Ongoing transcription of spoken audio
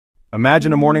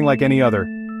Imagine a morning like any other.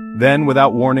 Then,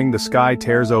 without warning, the sky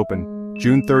tears open.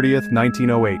 June 30th,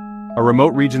 1908. A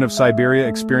remote region of Siberia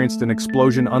experienced an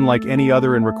explosion unlike any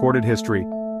other in recorded history.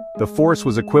 The force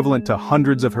was equivalent to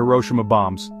hundreds of Hiroshima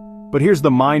bombs. But here's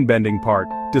the mind-bending part.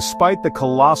 Despite the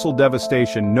colossal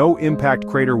devastation, no impact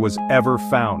crater was ever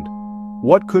found.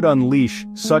 What could unleash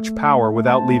such power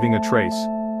without leaving a trace?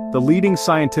 The leading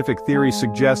scientific theory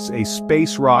suggests a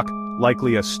space rock,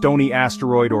 likely a stony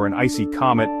asteroid or an icy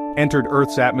comet, entered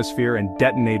Earth's atmosphere and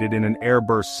detonated in an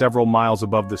airburst several miles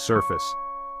above the surface.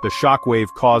 The shockwave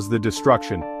caused the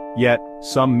destruction, yet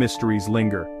some mysteries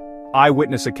linger.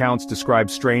 Eyewitness accounts describe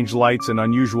strange lights and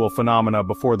unusual phenomena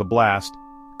before the blast.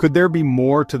 Could there be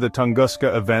more to the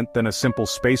Tunguska event than a simple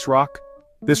space rock?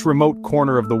 This remote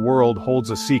corner of the world holds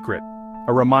a secret,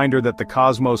 a reminder that the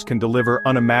cosmos can deliver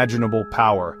unimaginable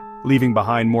power, leaving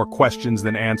behind more questions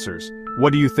than answers.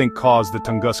 What do you think caused the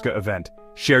Tunguska event?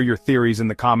 Share your theories in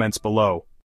the comments below.